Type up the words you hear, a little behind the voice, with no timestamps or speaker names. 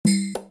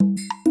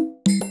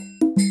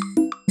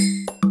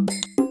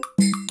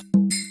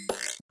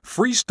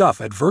free stuff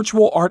at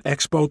Virtual Art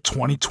Expo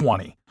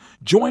 2020.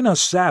 Join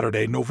us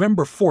Saturday,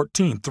 November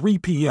 14, 3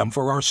 p.m.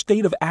 for our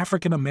State of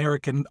African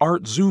American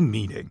Art Zoom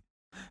meeting.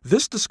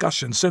 This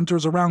discussion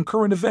centers around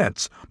current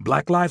events,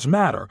 Black Lives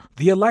Matter,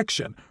 the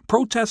election,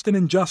 protest and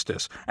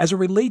injustice as it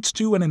relates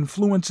to and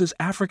influences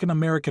African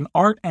American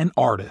art and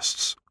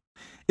artists.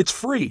 It's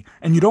free,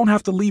 and you don't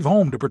have to leave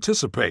home to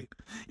participate.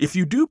 If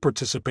you do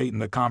participate in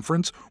the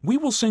conference, we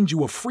will send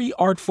you a free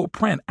artful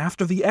print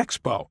after the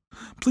expo.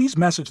 Please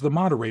message the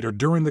moderator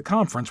during the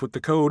conference with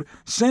the code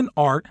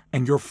SENDART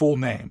and your full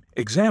name.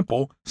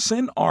 Example,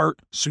 SENDART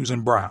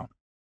Susan Brown.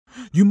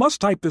 You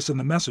must type this in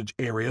the message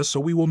area so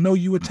we will know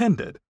you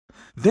attended.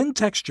 Then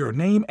text your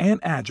name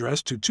and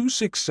address to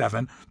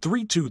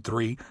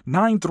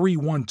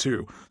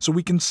 267-323-9312 so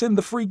we can send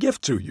the free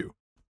gift to you.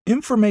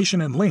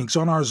 Information and links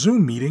on our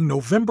Zoom meeting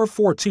November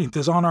 14th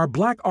is on our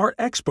Black Art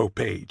Expo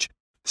page.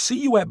 See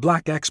you at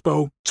Black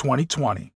Expo 2020.